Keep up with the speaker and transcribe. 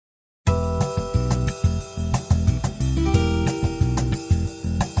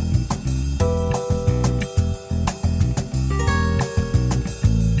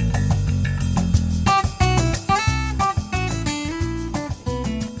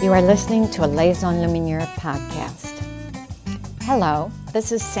You are listening to a Liaison Lumineure podcast. Hello,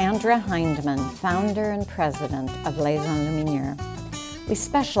 this is Sandra Hindman, founder and president of Liaison Lumineure. We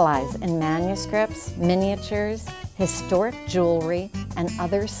specialize in manuscripts, miniatures, historic jewelry, and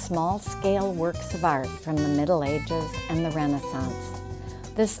other small-scale works of art from the Middle Ages and the Renaissance.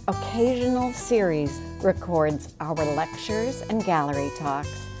 This occasional series records our lectures and gallery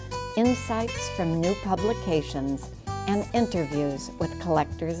talks, insights from new publications, and interviews with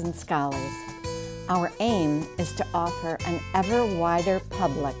collectors and scholars. Our aim is to offer an ever wider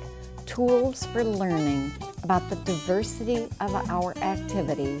public tools for learning about the diversity of our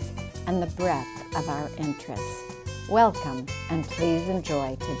activities and the breadth of our interests. Welcome, and please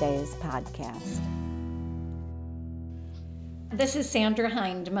enjoy today's podcast. This is Sandra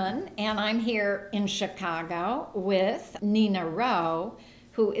Hindman, and I'm here in Chicago with Nina Rowe,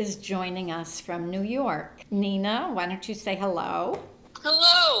 who is joining us from New York. Nina, why don't you say hello?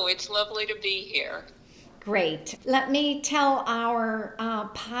 Hello, it's lovely to be here. Great. Let me tell our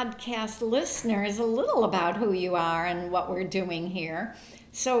podcast listeners a little about who you are and what we're doing here.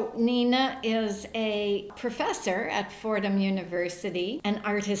 So Nina is a professor at Fordham University, an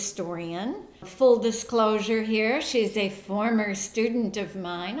art historian. Full disclosure here, she's a former student of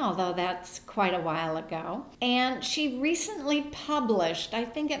mine, although that's quite a while ago. And she recently published, I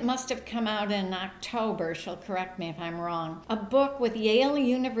think it must have come out in October, she'll correct me if I'm wrong, a book with Yale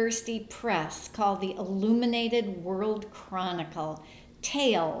University Press called The Illuminated World Chronicle,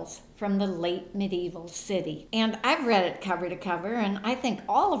 Tales from the Late Medieval City. And I've read it cover to cover, and I think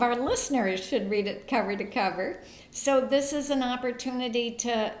all of our listeners should read it cover to cover. So this is an opportunity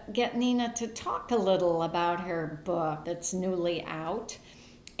to get Nina to talk a little about her book that's newly out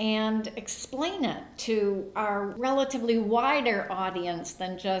and explain it to our relatively wider audience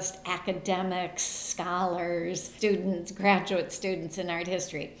than just academics, scholars, students, graduate students in art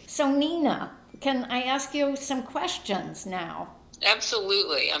history. So Nina, can I ask you some questions now?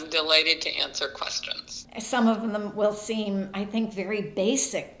 Absolutely. I'm delighted to answer questions. Some of them will seem, I think, very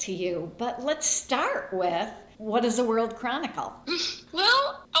basic to you, but let's start with, what is a world chronicle?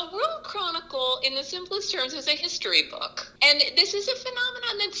 Well, a world chronicle, in the simplest terms, is a history book. And this is a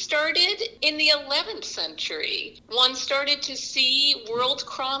phenomenon that started in the 11th century. One started to see world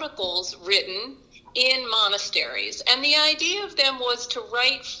chronicles written in monasteries. And the idea of them was to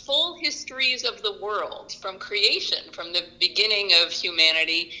write full histories of the world from creation, from the beginning of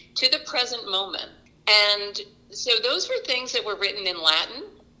humanity to the present moment. And so those were things that were written in Latin,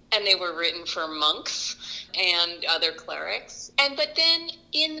 and they were written for monks and other clerics. But then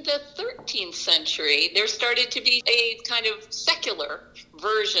in the 13th century, there started to be a kind of secular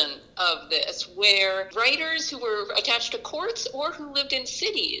version of this, where writers who were attached to courts or who lived in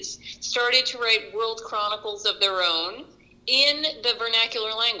cities started to write world chronicles of their own in the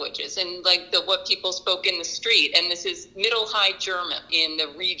vernacular languages and what people spoke in the street. And this is Middle High German in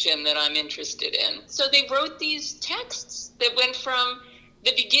the region that I'm interested in. So they wrote these texts that went from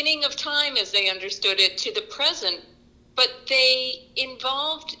the beginning of time as they understood it to the present, but they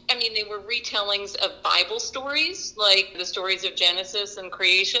involved, they were retellings of Bible stories, like the stories of Genesis and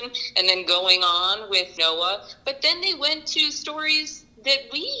creation, and then going on with Noah. But then they went to stories that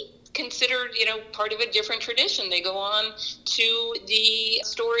we considered, part of a different tradition. They go on to the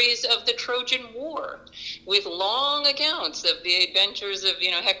stories of the Trojan War with long accounts of the adventures of,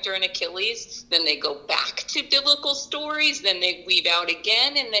 Hector and Achilles. Then they go back to biblical stories. Then they weave out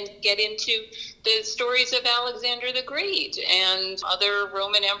again and then get into the stories of Alexander the Great and other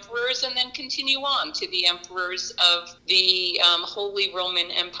Roman emperors, and then continue on to the emperors of the Holy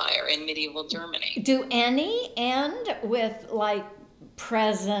Roman Empire in medieval Germany. Do any end with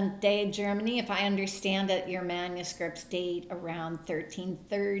present day Germany? If I understand it, your manuscripts date around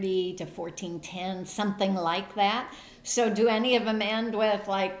 1330 to 1410, something like that. So do any of them end with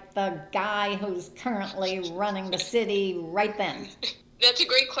the guy who's currently running the city right then? That's a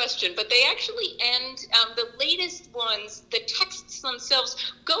great question, but they actually end, the latest ones, the texts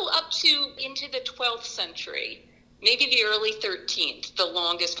themselves go up into the 12th century, maybe the early 13th, the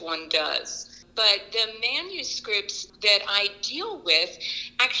longest one does. But the manuscripts that I deal with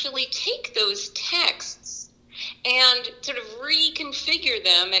actually take those texts and sort of reconfigure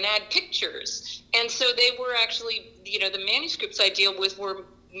them and add pictures. And so they were actually, the manuscripts I deal with were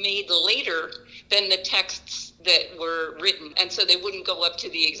made later than the texts that were written. And so they wouldn't go up to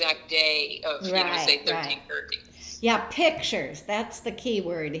the exact day of, say, 1330. Right. Yeah, pictures. That's the key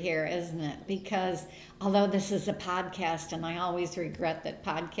word here, isn't it? Because although this is a podcast, and I always regret that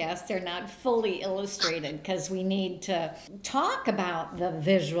podcasts are not fully illustrated because we need to talk about the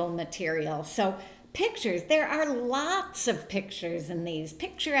visual material. So pictures. There are lots of pictures in these,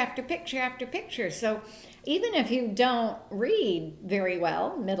 picture after picture after picture. So even if you don't read very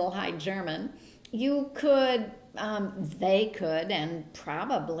well, Middle High German, you could, they could, and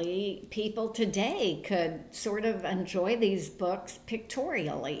probably people today could sort of enjoy these books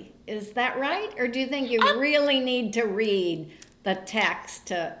pictorially. Is that right? Or do you think you really need to read the text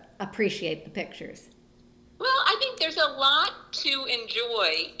to appreciate the pictures? Well, I think there's a lot to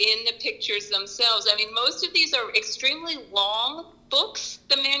enjoy in the pictures themselves. I mean, most of these are extremely long books,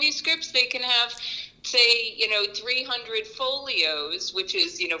 the manuscripts. They can have, say, 300 folios, which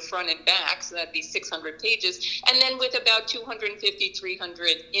is, front and back, so that'd be 600 pages, and then with about 250, 300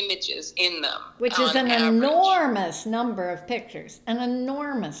 images in them. Which is an enormous number of pictures, an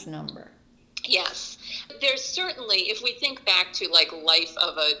enormous number. Yes. There's certainly, if we think back to like life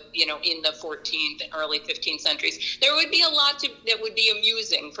of in the 14th and early 15th centuries, there would be a lot that would be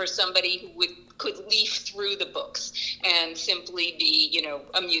amusing for somebody who could leaf through the books and simply be,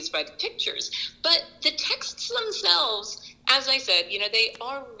 amused by the pictures. But the texts themselves, as I said, they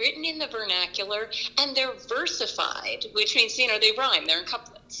are written in the vernacular and they're versified, which means, they rhyme, they're in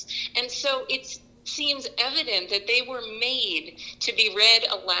couplets. And so it seems evident that they were made to be read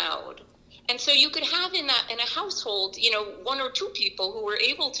aloud. And so you could have in a household, one or two people who were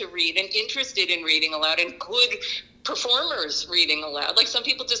able to read and interested in reading aloud and good performers reading aloud. Like some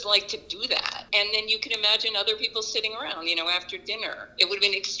people just like to do that. And then you can imagine other people sitting around, after dinner. It would have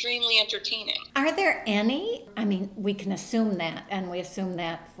been extremely entertaining. Are there any? I mean, we can assume that, and we assume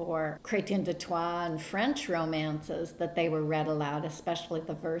that for Chrétien de Troyes and French romances, that they were read aloud, especially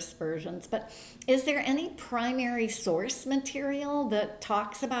the verse versions. But is there any primary source material that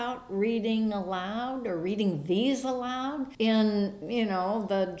talks about reading aloud or reading these aloud in,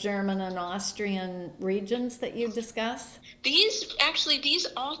 the German and Austrian regions that you discuss? These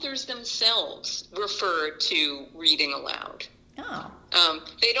authors themselves refer to reading aloud. Oh.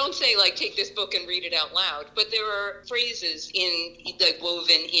 They don't say, take this book and read it out loud, but there are phrases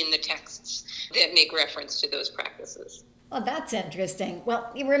woven in the texts that make reference to those practices. Well, that's interesting. Well,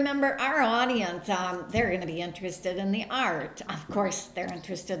 you remember our audience, they're going to be interested in the art. Of course, they're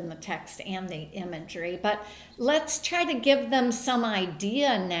interested in the text and the imagery, but let's try to give them some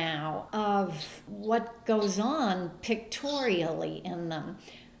idea now of what goes on pictorially in them.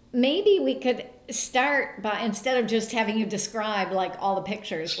 Maybe we could start by, instead of just having you describe all the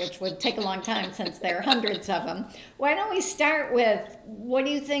pictures, which would take a long time since there are hundreds of them, why don't we start with, what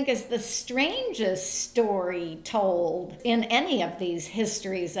do you think is the strangest story told in any of these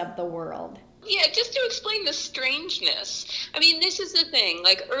histories of the world? Yeah, just to explain the strangeness. I mean, this is the thing.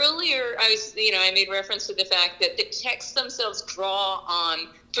 Earlier, I made reference to the fact that the texts themselves draw on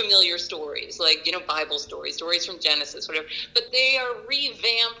familiar stories, Bible stories from Genesis, whatever, but they are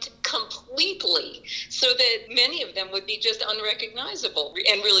revamped completely so that many of them would be just unrecognizable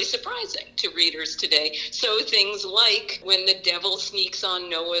and really surprising to readers today. So things like when the devil sneaks on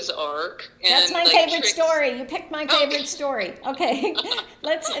Noah's Ark. And that's my favorite story. You picked my favorite story. Okay,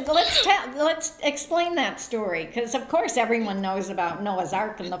 let's explain that story, because of course everyone knows about Noah's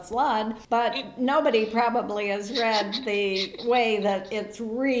Ark and the flood, but nobody probably has read the way that it's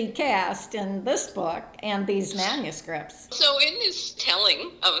recast in this book and these manuscripts. So in this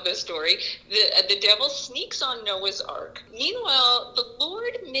telling of the story, the devil sneaks on Noah's Ark. Meanwhile, the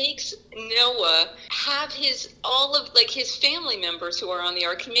Lord makes Noah have his family members who are on the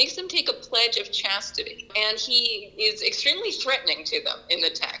ark. He makes them take a pledge of chastity, and he is extremely threatening to them in the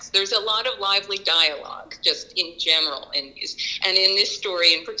text. There's a lot of lively dialogue just in general in these, and in this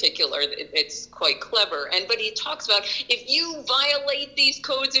story in particular, it's quite clever. But he talks about, if you violate these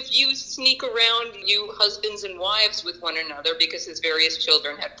codes, if you sneak around, you husbands and wives, with one another, because his various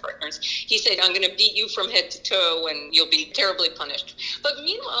children had partners, he said, I'm going to beat you from head to toe and you'll be terribly punished. But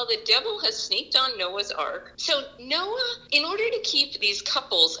meanwhile, the devil has sneaked on Noah's Ark. So Noah, in order to keep these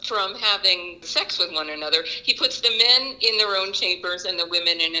couples from having sex with one another, he puts the men in their own chambers and the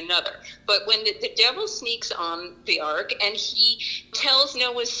women in another. But when the devil sneaks on the ark and he tells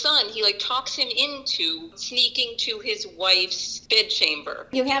Noah's son, he talks him into sneaking to his wife's bedchamber.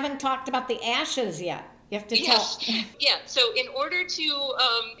 You haven't talked about the ashes yet. You have to yes. tell. Yeah. So in order to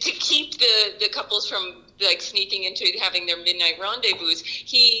keep the couples from sneaking into having their midnight rendezvous,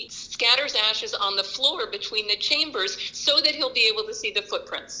 he scatters ashes on the floor between the chambers so that he'll be able to see the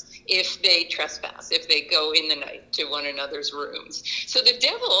footprints if they trespass, if they go in the night to one another's rooms. So the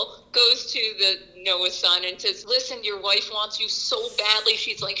devil goes to Noah's son and says, listen, your wife wants you so badly.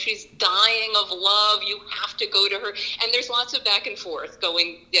 She's dying of love. You have to go to her. And there's lots of back and forth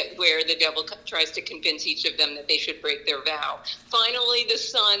going where the devil tries to convince each of them that they should break their vow. Finally, the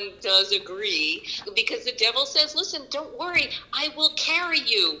son does agree because the devil says, listen, don't worry. I will carry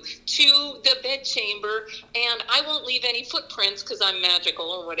you to the bedchamber and I won't leave any footprints because I'm magical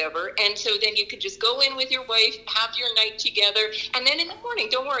or whatever. And so then you could just go in with your wife, have your night together. And then in the morning,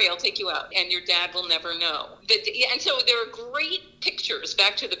 don't worry, I'll take you out. And your dad will never know. And so there are great pictures,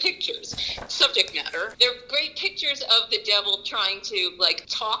 back to the pictures, subject matter. There are great pictures of the devil trying to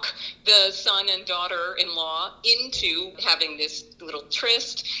talk the son and daughter-in-law into having this little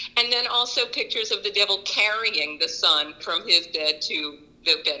tryst. And then also pictures of the devil carrying the son from his bed to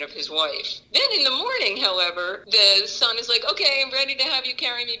the bed of his wife. Then in the morning, however, the son is like, okay, I'm ready to have you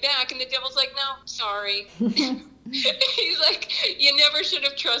carry me back. And the devil's like, no, sorry. He's like, you never should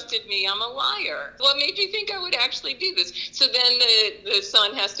have trusted me. I'm a liar. What made you think I would actually do this? So then the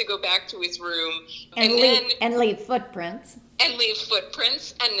son has to go back to his room and leave footprints. And leave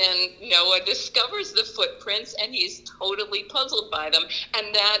footprints, and then Noah discovers the footprints, and he's totally puzzled by them.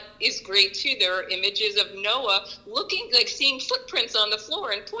 And that is great, too. There are images of Noah looking, seeing footprints on the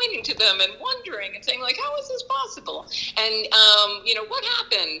floor and pointing to them and wondering and saying, how is this possible? And, what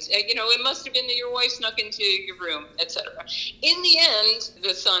happened? It must have been that your wife snuck into your room, etc. In the end,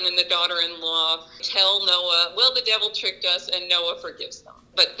 the son and the daughter-in-law tell Noah, well, the devil tricked us, and Noah forgives them.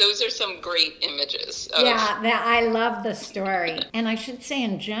 But those are some great images. I love the story. And I should say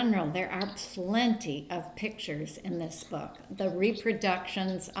in general, there are plenty of pictures in this book. The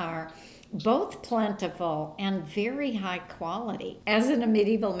reproductions are both plentiful and very high quality. As in a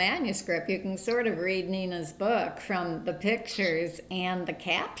medieval manuscript, you can sort of read Nina's book from the pictures and the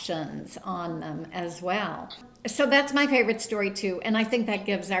captions on them as well. So that's my favorite story too, and I think that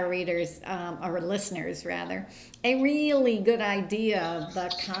gives our readers, or listeners rather, a really good idea of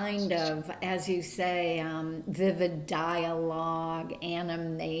the kind of, as you say, vivid dialogue,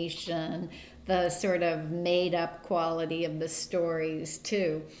 animation, the sort of made-up quality of the stories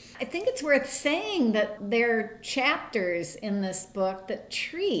too. I think it's worth saying that there are chapters in this book that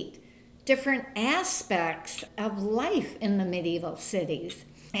treat different aspects of life in the medieval cities.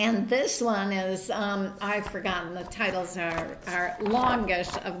 And this one is, I've forgotten, the titles are longish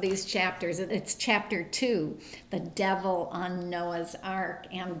of these chapters. It's chapter 2, The Devil on Noah's Ark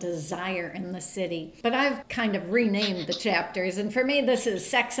and Desire in the City. But I've kind of renamed the chapters, and for me this is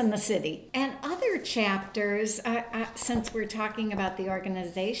Sex in the City. And other chapters, since we're talking about the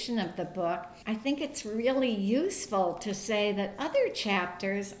organization of the book, I think it's really useful to say that other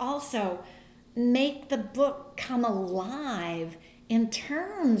chapters also make the book come alive in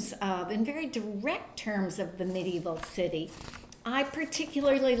very direct terms of the medieval city. I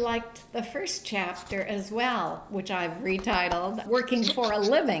particularly liked the first chapter as well, which I've retitled Working for a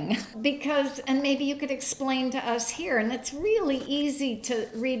Living, because, and maybe you could explain to us here, and it's really easy to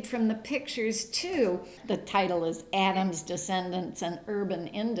read from the pictures too. The title is Adam's Descendants and Urban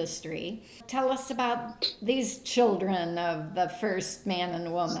Industry. Tell us about these children of the first man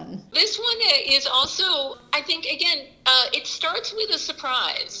and woman. This one is also, I think, again, it starts with a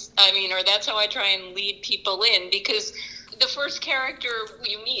surprise. Or that's how I try and lead people in, because the first character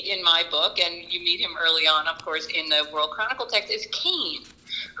you meet in my book, and you meet him early on, of course, in the World Chronicle text, is Cain,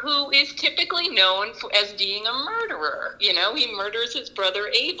 who is typically known as being a murderer. He murders his brother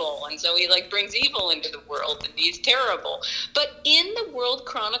Abel, and so he brings evil into the world, and he's terrible. But in the World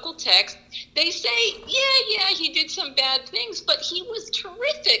Chronicle text, they say, yeah, he did some bad things, but he was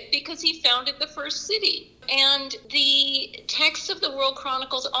terrific because he founded the first city. And the texts of the World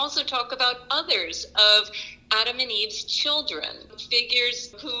Chronicles also talk about others of Adam and Eve's children,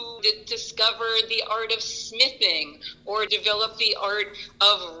 figures who discovered the art of smithing or developed the art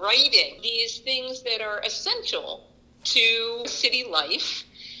of writing, these things that are essential to city life.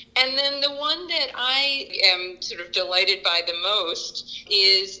 And then the one that I am sort of delighted by the most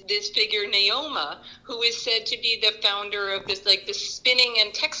is this figure, Naoma, who is said to be the founder of this, the spinning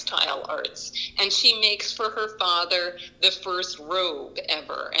and textile arts. And she makes for her father the first robe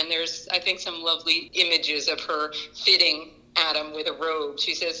ever. And there's, I think, some lovely images of her fitting Adam with a robe.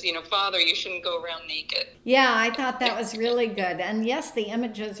 She says, Father, you shouldn't go around naked. Yeah, I thought that was really good. And yes, the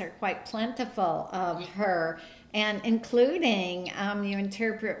images are quite plentiful of her. And including, you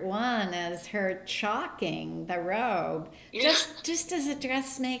interpret one as her chalking the robe, just as a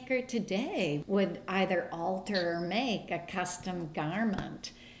dressmaker today would either alter or make a custom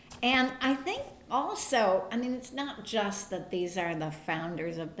garment. And I think also, I mean, it's not just that these are the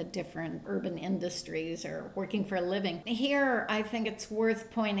founders of the different urban industries or working for a living. Here, I think it's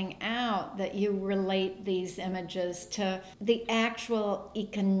worth pointing out that you relate these images to the actual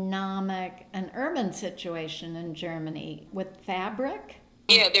economic and urban situation in Germany with fabric.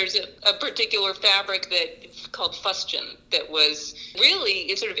 Yeah, there's a particular fabric called fustian that was really,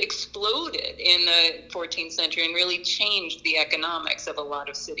 it sort of exploded in the 14th century and really changed the economics of a lot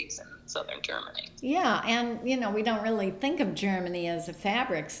of cities in southern Germany. Yeah, and we don't really think of Germany as a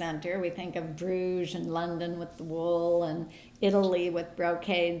fabric center. We think of Bruges and London with the wool and Italy with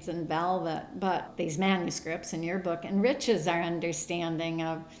brocades and velvet. But these manuscripts in your book enriches our understanding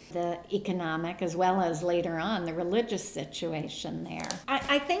of the economic as well as later on the religious situation there.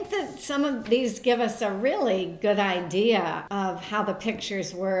 I think that some of these give us a really good idea of how the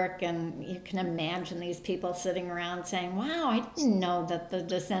pictures work, and you can imagine these people sitting around saying, wow, I didn't know that the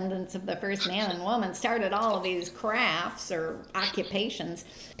descendants of the first man and woman started all of these crafts or occupations.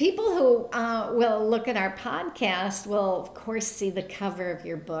 People who will look at our podcast will, of course, see the cover of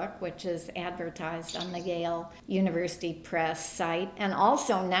your book, which is advertised on the Yale University Press site and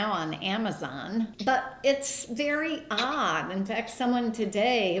also now on Amazon. But it's very odd. In fact, someone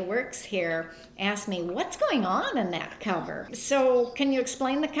today who works here asked me, what's going on in that cover? So can you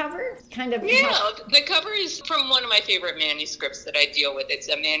explain the cover? The cover is from one of my favorite manuscripts that I deal with. It's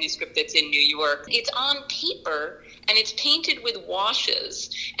a manuscript that's in New York. It's on paper and it's painted with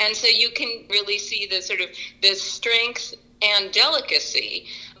washes. And so you can really see the sort of the strength and delicacy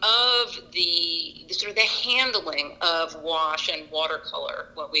of the handling of wash and watercolor,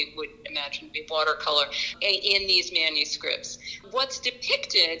 what we would imagine to be watercolor, in these manuscripts. What's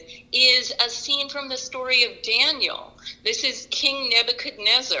depicted is a scene from the story of Daniel. This is King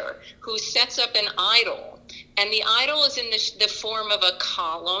Nebuchadnezzar, who sets up an idol. And the idol is in the form of a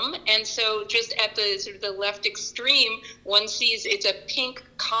column. And so just at the sort of the left extreme, one sees it's a pink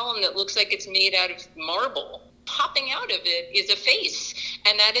column that looks like it's made out of marble. Popping out of it is a face,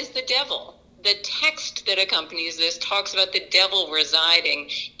 and that is the devil. The text that accompanies this talks about the devil residing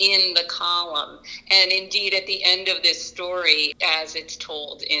in the column. And indeed, at the end of this story, as it's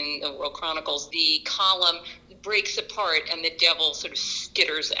told in the World Chronicles, the column breaks apart and the devil sort of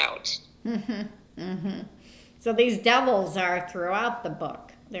skitters out. Mm-hmm. Mm-hmm. So these devils are throughout the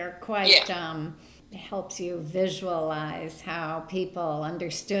book. They're quite... It helps you visualize how people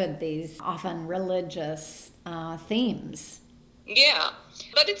understood these often religious themes. Yeah,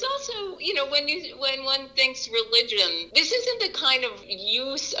 but it's also, when one thinks religion, this isn't the kind of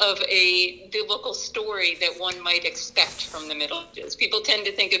use of a biblical story that one might expect from the Middle Ages. People tend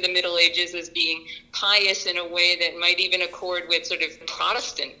to think of the Middle Ages as being pious in a way that might even accord with sort of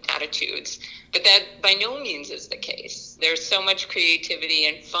Protestant attitudes, but that by no means is the case. There's so much creativity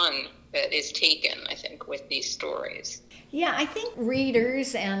and fun that is taken, I think, with these stories. Yeah, I think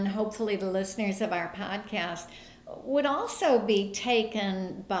readers and hopefully the listeners of our podcast would also be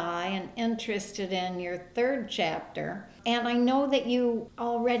taken by and interested in your third chapter. And I know that you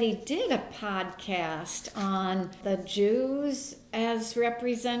already did a podcast on the Jews as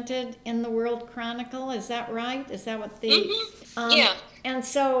represented in the World Chronicle. Is that right? Is that what the... Mm-hmm. Yeah. And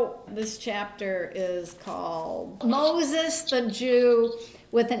so this chapter is called Moses the Jew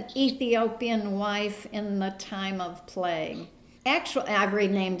with an Ethiopian wife in the time of plague. Actually, I've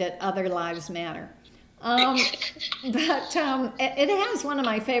renamed it Other Lives Matter. But it has one of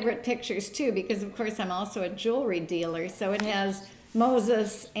my favorite pictures too, because of course I'm also a jewelry dealer. So it has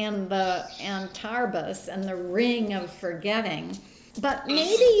Moses and Tarbus and the ring of forgetting. But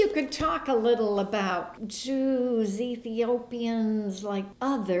maybe you could talk a little about Jews, Ethiopians, like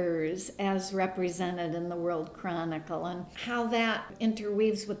others as represented in the World Chronicle, and how that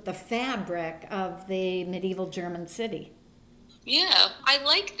interweaves with the fabric of the medieval German city. Yeah, I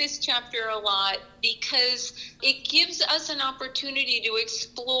like this chapter a lot because it gives us an opportunity to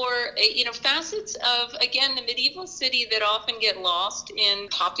explore, facets of, again, the medieval city that often get lost in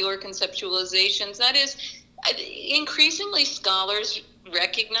popular conceptualizations. That is, increasingly scholars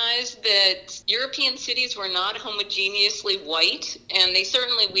recognize that European cities were not homogeneously white, and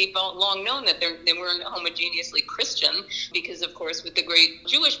we've long known that they weren't homogeneously Christian, because of course with the great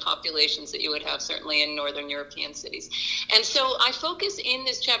Jewish populations that you would have certainly in northern European cities. And so I focus in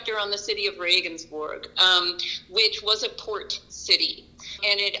this chapter on the city of Regensburg, which was a port city.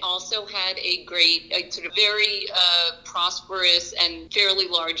 And it also had a great, sort of very prosperous and fairly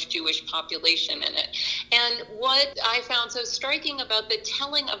large Jewish population in it. And what I found so striking about the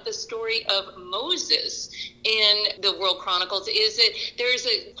telling of the story of Moses in the World Chronicles is that there's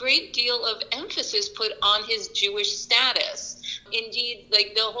a great deal of emphasis put on his Jewish status. Indeed,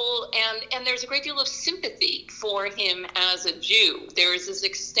 like the whole, and there's a great deal of sympathy for him as a Jew. There is this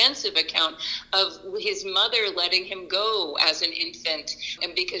extensive account of his mother letting him go as an infant,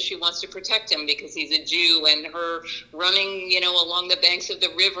 and because she wants to protect him because he's a Jew, and her running, along the banks of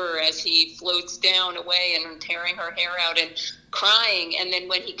the river as he floats down away and tearing her hair out and crying. And then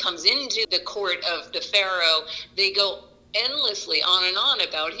when he comes into the court of the Pharaoh, they go endlessly on and on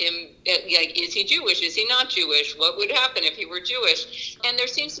about him, like, is he Jewish? Is he not Jewish? What would happen if he were Jewish? And there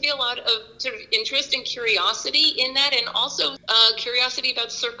seems to be a lot of sort of interest and curiosity in that, and also curiosity about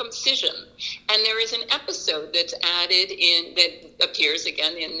circumcision. And there is an episode that's added in, that appears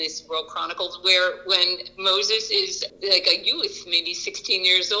again in this World Chronicles, where when Moses is like a youth, maybe 16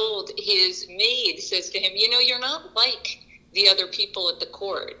 years old, his maid says to him, you're not like the other people at the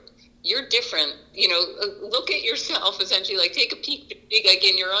court. You're different, look at yourself, essentially, like take a peek like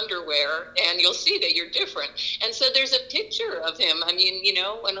in your underwear and you'll see that you're different. And so there's a picture of him,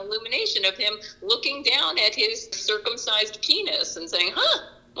 an illumination of him looking down at his circumcised penis and saying,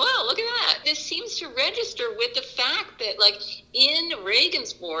 wow, look at that. This seems to register with the fact that, like, in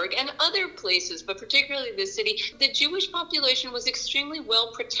Regensburg and other places, but particularly this city, the Jewish population was extremely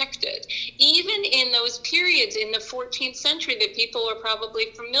well protected. Even in those periods in the 14th century that people are probably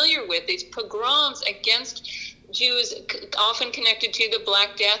familiar with, these pogroms against Jews, often connected to the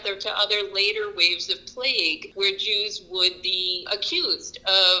Black Death or to other later waves of plague, where Jews would be accused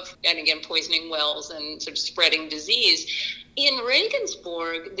of, and again, poisoning wells and sort of spreading disease. In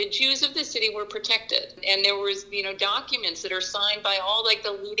Regensburg, the Jews of the city were protected, and there was, documents that are signed by all, like,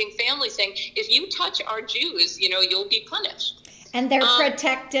 the looting families saying, if you touch our Jews, you'll be punished. And they're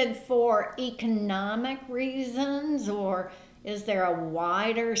protected for economic reasons, or is there a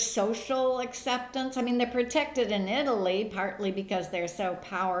wider social acceptance? I mean, they're protected in Italy partly because they're so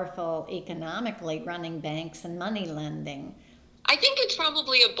powerful economically, running banks and money lending. I think it's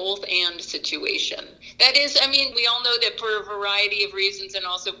probably a both and situation. That is, we all know that for a variety of reasons, and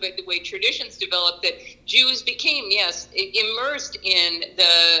also the way traditions developed, that Jews became, immersed in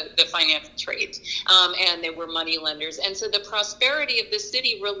the financial trades, and they were money lenders. And so the prosperity of the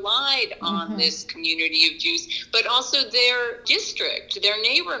city relied on this community of Jews, but also their district, their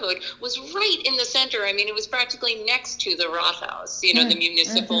neighborhood was right in the center. It was practically next to the Rathaus, the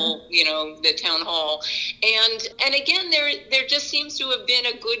municipal, the town hall. And again, there just seems to have been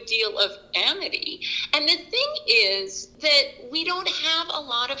a good deal of amity. And the thing is that we don't have a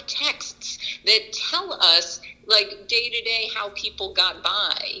lot of texts that tell us, like, day to day how people got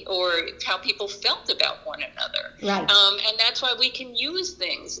by or how people felt about one another. Right. And that's why we can use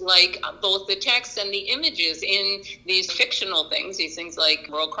things like both the text and the images in these fictional things, these things like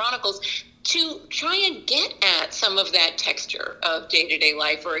World Chronicles, to try and get at some of that texture of day-to-day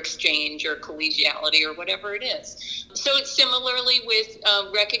life or exchange or collegiality or whatever it is. So it's similarly with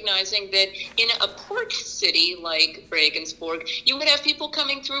recognizing that in a port city like Regensburg, you would have people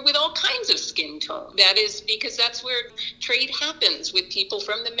coming through with all kinds of skin tone. That is because that's where trade happens with people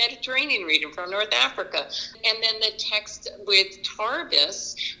from the Mediterranean region, from North Africa. And then the text with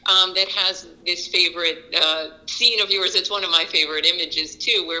Tarbis that has this favorite scene of yours, it's one of my favorite images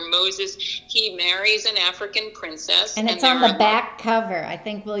too, where Moses, he marries an African princess. And it's on the back cover. I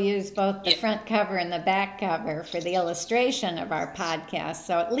think we'll use both the front cover and the back cover for the illustration of our podcast.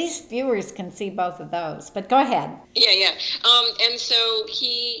 So at least viewers can see both of those. But go ahead. Yeah. And so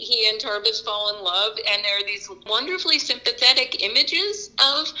he and Tarbis fall in love, and there are these wonderfully sympathetic images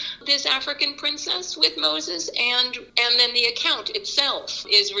of this African princess with Moses, and then the account itself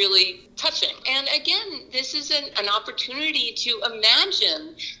is really touching. And again, this is an opportunity to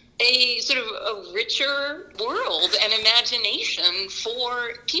imagine a sort of a richer world and imagination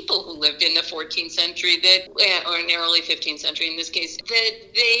for people who lived in the 14th century or in the early 15th century in this case, that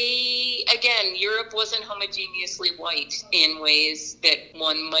again, Europe wasn't homogeneously white in ways that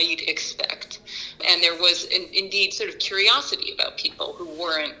one might expect. And there was indeed sort of curiosity about people who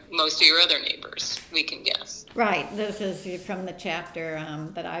weren't most of your other neighbors, we can guess. Right. This is from the chapter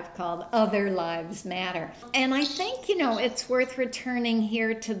that I've called Other Lives Matter. And I think, it's worth returning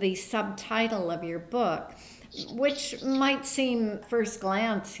here to the subtitle of your book, which might seem first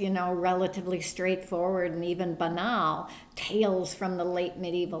glance, relatively straightforward and even banal, tales from the late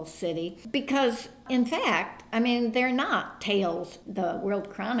medieval city. Because, in fact, they're not tales. The World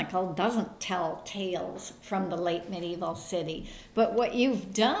Chronicle doesn't tell tales from the late medieval city. But what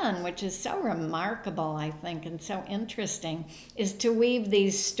you've done, which is so remarkable, I think, and so interesting, is to weave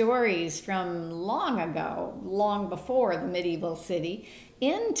these stories from long ago, long before the medieval city,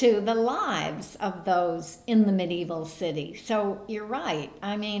 into the lives of those in the medieval city. So you're right.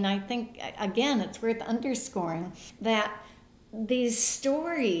 I think, again, it's worth underscoring that these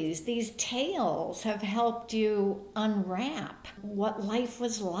stories, these tales have helped you unwrap what life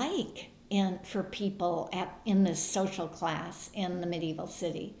was like for people in this social class in the medieval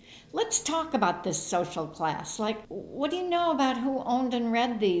city. Let's talk about this social class. What do you know about who owned and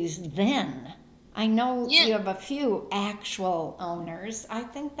read these then? I know you have a few actual owners. I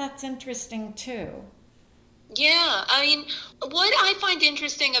think that's interesting too. Yeah, what I find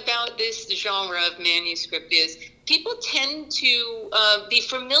interesting about this genre of manuscript is people tend to be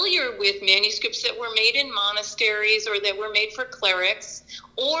familiar with manuscripts that were made in monasteries or that were made for clerics,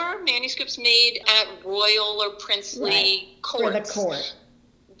 or manuscripts made at royal or princely courts. For the court.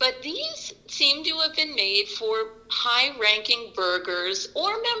 But these seem to have been made for high-ranking burghers or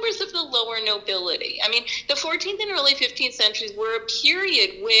members of the lower nobility. The 14th and early 15th centuries were a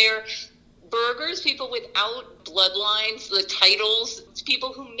period where burghers, people without bloodlines, the titles,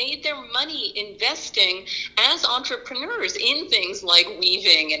 people who made their money investing as entrepreneurs in things like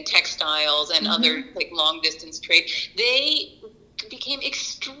weaving and textiles and other long-distance trade, they became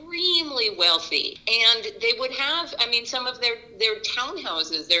extremely wealthy, and they would have, some of their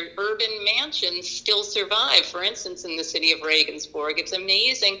townhouses, their urban mansions still survive. For instance, in the city of Regensburg, it's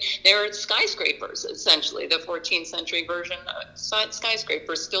amazing. There are skyscrapers, essentially, the 14th century version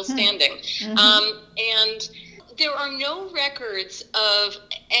skyscrapers still standing. And there are no records of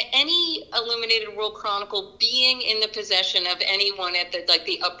any illuminated World Chronicle being in the possession of anyone at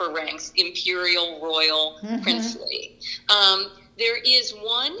the upper ranks, imperial, royal, princely. There is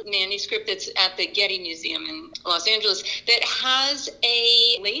one manuscript that's at the Getty Museum in Los Angeles that has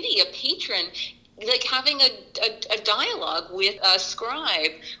a lady, a patron, having a dialogue with a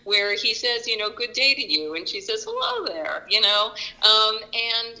scribe where he says, good day to you. And she says, hello there,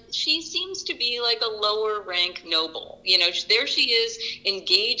 and she seems to be like a lower rank noble. There she is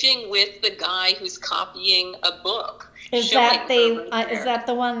engaging with the guy who's copying a book. Is that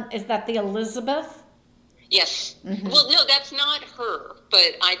the Elizabeth? Yes. Well, no, that's not her,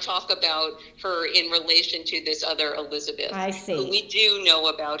 but I talk about her in relation to this other Elizabeth. I see. Who we do know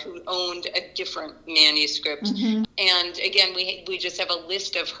about, who owned a different manuscript. And again, we just have a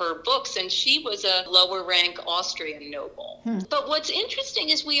list of her books, and she was a lower rank Austrian noble. But what's interesting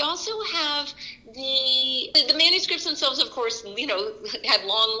is we also have the manuscripts themselves, of course, had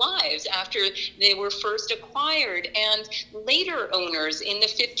long lives after they were first acquired, and later owners in the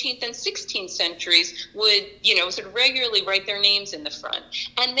 15th and 16th centuries would, sort of regularly write their names in the front.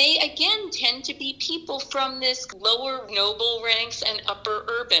 And they, again, tend to be people from this lower noble ranks and upper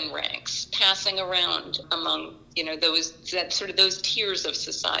urban ranks passing around among those tiers of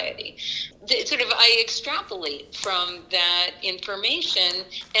society. I extrapolate from that information,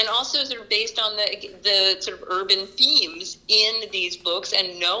 and also sort of based on the sort of urban themes in these books,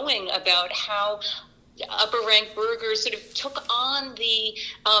 and knowing about how upper rank burghers sort of took on the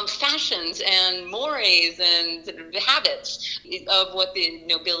fashions and mores and sort of habits of what the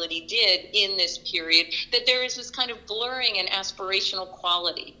nobility did in this period, that there is this kind of blurring and aspirational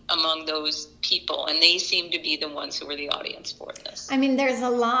quality among those people, and they seem to be the ones who were the audience for this. There's a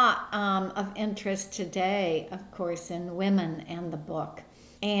lot of interest today, of course, in women and the book.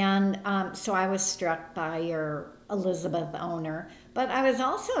 And so I was struck by your Elizabeth owner, but I was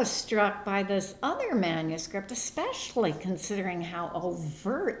also struck by this other manuscript, especially considering how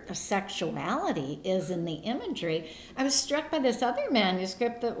overt the sexuality is in the imagery. I was struck by this other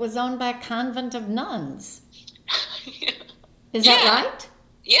manuscript that was owned by a convent of nuns. Is that right?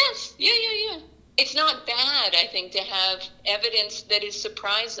 Yes. Yeah. It's not bad, I think, to have evidence that is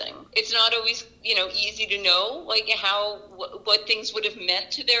surprising. It's not always, easy to know, what things would have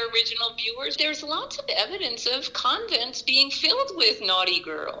meant to their original viewers. There's lots of evidence of convents being filled with naughty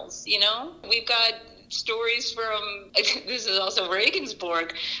girls, We've got stories from, this is also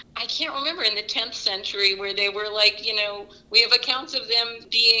Regensburg, I can't remember, in the 10th century, where they were we have accounts of them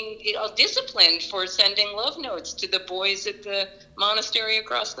being disciplined for sending love notes to the boys at the monastery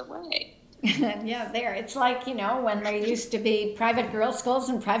across the way. Yeah, it's like, when there used to be private girls' schools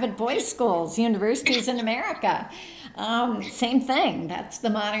and private boys' schools, universities in America. Same thing. That's the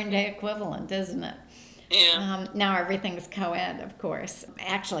modern day equivalent, isn't it? Yeah. Now everything's co-ed, of course.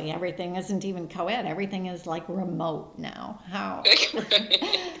 Actually, everything isn't even co-ed. Everything is like remote now. How?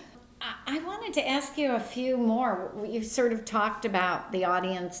 I wanted to ask you a few more. You sort of talked about the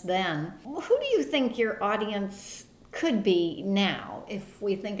audience then. Who do you think your audience could be now if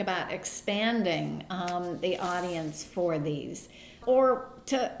we think about expanding the audience for these? Or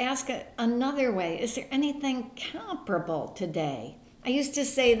to ask it another way, is there anything comparable today? I used to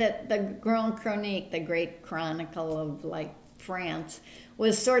say that the Grand Chronique, the great chronicle of like France,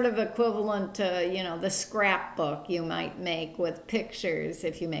 was sort of equivalent to, the scrapbook you might make with pictures,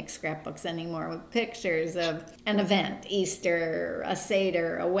 if you make scrapbooks anymore, with pictures of an event, Easter, a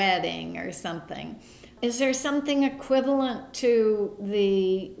Seder, a wedding, or something. Is there something equivalent to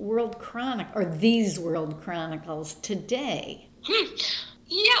the World Chronicle, or these World Chronicles today?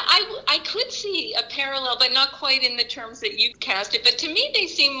 Yeah, I could see a parallel, but not quite in the terms that you cast it. But to me, they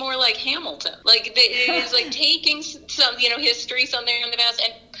seem more like Hamilton. Like it is like taking some, history, something in the past,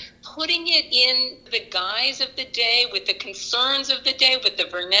 and putting it in the guise of the day, with the concerns of the day, with the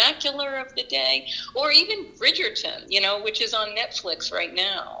vernacular of the day, or even Bridgerton, which is on Netflix right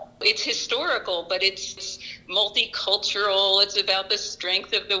now. It's historical, but it's multicultural. It's about the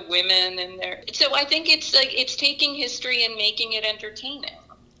strength of the women so I think it's taking history and making it entertaining.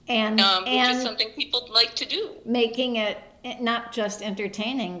 Which is something people like to do. Making it not just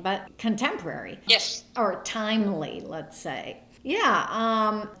entertaining, but contemporary. Yes. Or timely, let's say. Yeah,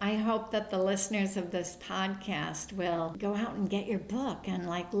 I hope that the listeners of this podcast will go out and get your book and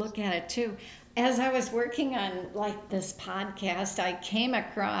look at it too. As I was working on this podcast, I came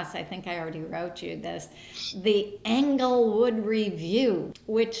across, I think I already wrote you this, the Englewood Review,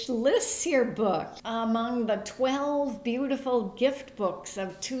 which lists your book among the 12 beautiful gift books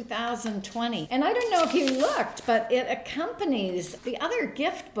of 2020. And I don't know if you looked, but it accompanies, the other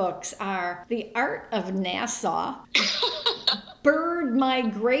gift books are The Art of Nassau, Bird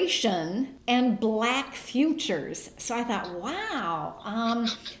Migration, and Black Futures. So I thought, wow,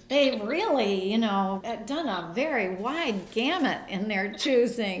 they really, done a very wide gamut in their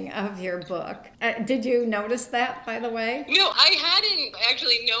choosing of your book. Did you notice that, by the way? No, I hadn't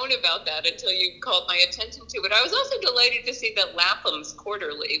actually known about that until you called my attention to it. I was also delighted to see that Lapham's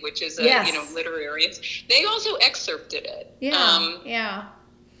Quarterly, which is a literary, they also excerpted it. Yeah.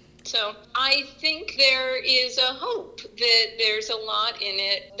 So I think there is a hope that there's a lot in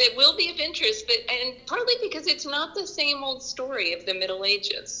it that will be of interest, and partly because it's not the same old story of the Middle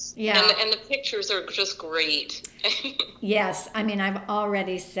Ages. Yeah. And the pictures are just great. Yes. I mean, I've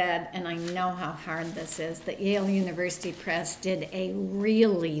already said, and I know how hard this is, that Yale University Press did a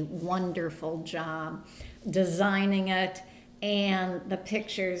really wonderful job designing it. And the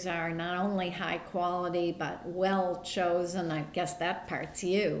pictures are not only high quality, but well chosen. I guess that part's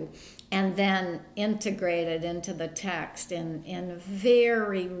you. And then integrated into the text in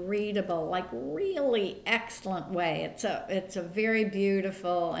very readable, really excellent way. It's a very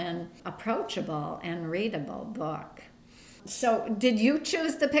beautiful and approachable and readable book. So did you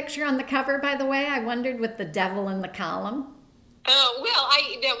choose the picture on the cover, by the way? I wondered, with the devil in the column.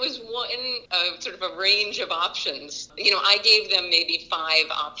 That was one sort of a range of options. I gave them maybe 5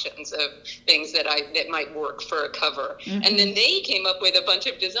 options of things that might work for a cover. Mm-hmm. And then they came up with a bunch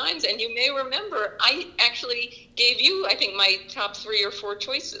of designs. And you may remember, I actually gave you, I think, my top 3 or 4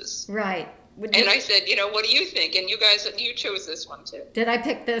 choices. Right. And I said, what do you think? And you chose this one too. Did I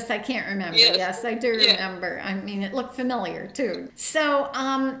pick this? I can't remember. Yes, I do remember. I mean, it looked familiar too. So,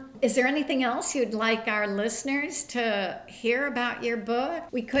 is there anything else you'd like our listeners to hear about your book?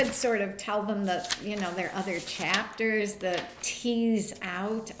 We could sort of tell them that, there are other chapters that tease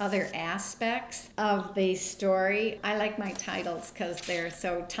out other aspects of the story. I like my titles because they're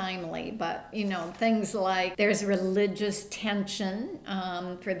so timely, but, things like there's religious tension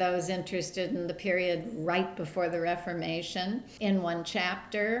for those interested in the period right before the Reformation in one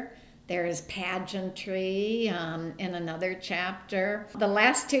chapter. There's pageantry in another chapter. The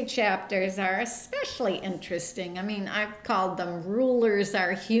last 2 chapters are especially interesting. I mean, I've called them Rulers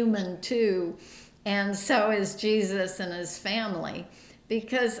Are Human Too, and so is Jesus and his family.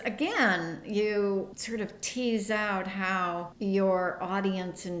 Because, again, you sort of tease out how your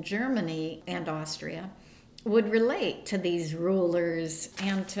audience in Germany and Austria would relate to these rulers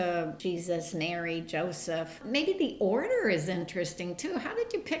and to Jesus, Mary, Joseph. Maybe the order is interesting too. How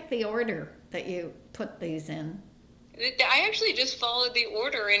did you pick the order that you put these in? I actually just followed the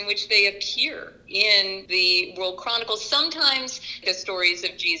order in which they appear in the World Chronicles. Sometimes the stories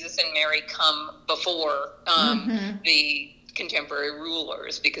of Jesus and Mary come before the contemporary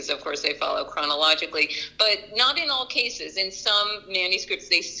rulers, because of course they follow chronologically, but not in all cases. In some manuscripts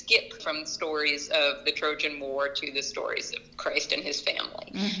they skip from stories of the Trojan War to the stories of Christ and his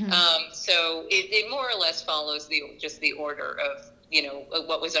family. So it more or less follows the order of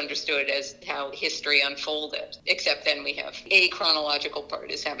what was understood as how history unfolded, except then we have a chronological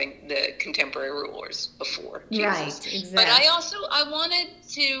part is having the contemporary rulers before Jesus. Right, exactly. But I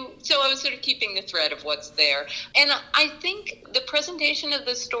was sort of keeping the thread of what's there. And I think the presentation of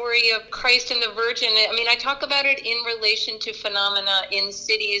the story of Christ and the Virgin, I mean, I talk about it in relation to phenomena in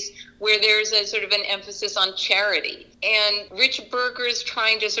cities where there's a sort of an emphasis on charity, and rich burghers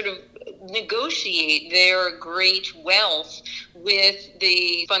trying to sort of negotiate their great wealth with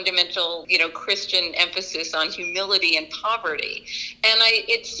the fundamental, Christian emphasis on humility and poverty. And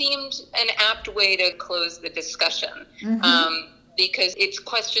it seemed an apt way to close the discussion. Because it's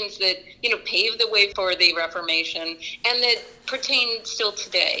questions that, pave the way for the Reformation and that pertain still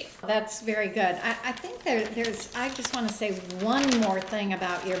today. That's very good. I think I just want to say one more thing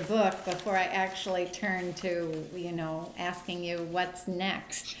about your book before I actually turn to, asking you what's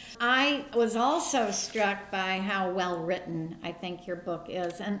next. I was also struck by how well written I think your book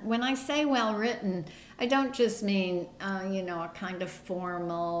is. And when I say well written, I don't just mean, a kind of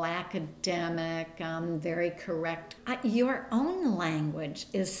formal, academic, very correct. Your own language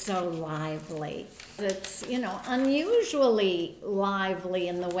is so lively. It's, unusually lively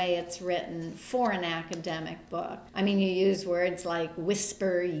in the way it's written for an academic book. I mean, you use words like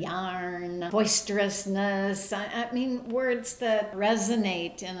whisper, yarn, boisterousness. I mean, words that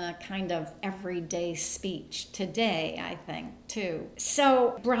resonate in a kind of everyday speech today, I think, too.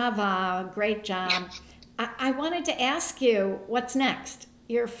 So, brava, great job. I wanted to ask you, what's next?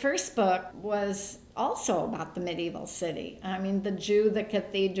 Your first book was also about the medieval city. I mean, the Jew, the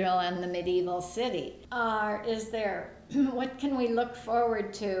cathedral, and the medieval city. What can we look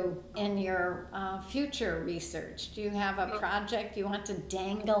forward to in your future research? Do you have a project you want to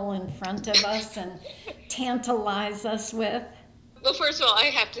dangle in front of us and tantalize us with? Well, first of all,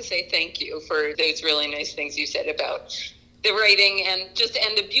 I have to say thank you for those really nice things you said about the writing and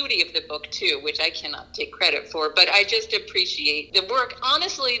the beauty of the book too, which I cannot take credit for, but I just appreciate the work.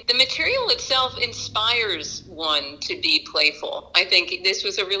 Honestly, the material itself inspires one to be playful. I think this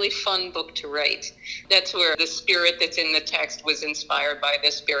was a really fun book to write. That's where the spirit that's in the text was inspired by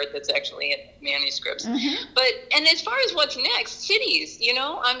the spirit that's actually in manuscripts. And as far as what's next, cities,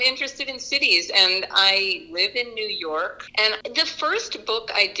 I'm interested in cities, and I live in New York. And the first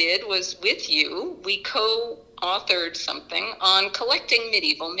book I did was with you. We co-authored something on collecting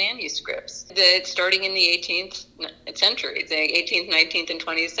medieval manuscripts starting in the 18th century, the 18th, 19th, and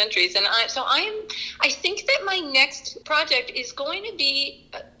 20th centuries. And I think that my next project is going to be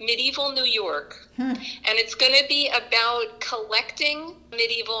medieval New York. And it's going to be about collecting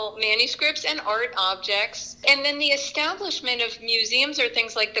medieval manuscripts and art objects, and then the establishment of museums or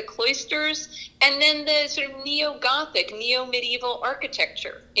things like the cloisters, and then the sort of neo-Gothic, neo-medieval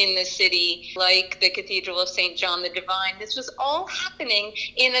architecture in the city, like the Cathedral of St. John the Divine. This was all happening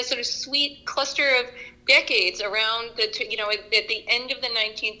in a sort of sweet cluster of decades around at the end of the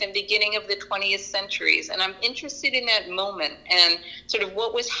 19th and beginning of the 20th centuries. And I'm interested in that moment and sort of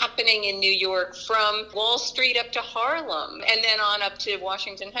what was happening in New York from Wall Street up to Harlem and then on up to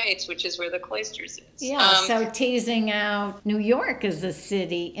Washington Heights, which is where the cloisters is. Yeah, so teasing out New York as a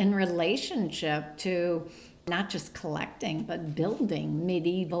city in relationship to not just collecting, but building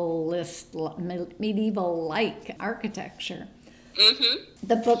medieval-like architecture.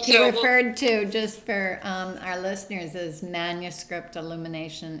 The book you referred to, just for our listeners, is Manuscript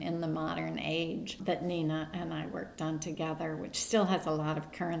Illumination in the Modern Age, that Nina and I worked on together, which still has a lot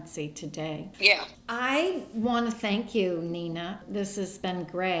of currency today. Yeah. I want to thank you, Nina. This has been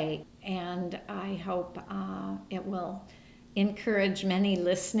great, and I hope it will encourage many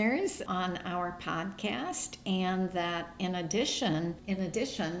listeners on our podcast, and that in addition,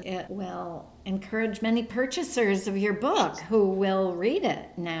 it will encourage many purchasers of your book who will read it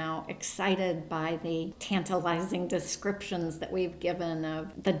now, excited by the tantalizing descriptions that we've given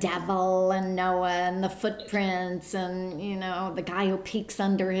of the devil and Noah and the footprints and, the guy who peeks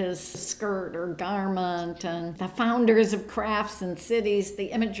under his skirt or garment and the founders of crafts and cities.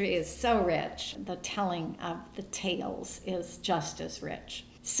 The imagery is so rich. The telling of the tales is just as rich.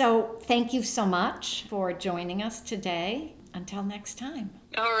 So thank you so much for joining us today. Until next time.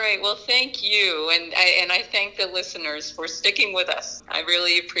 All right. Well, thank you. And I thank the listeners for sticking with us. I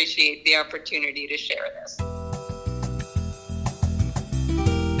really appreciate the opportunity to share this.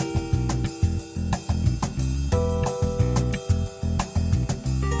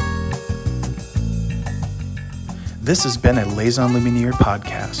 This has been a Liaison Lumineer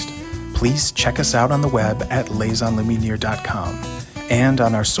podcast. Please check us out on the web at liaisonlumineer.com and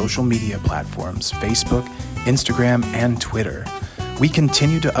on our social media platforms, Facebook, Instagram, and Twitter. We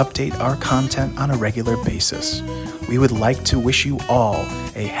continue to update our content on a regular basis. We would like to wish you all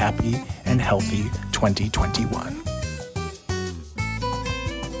a happy and healthy 2021.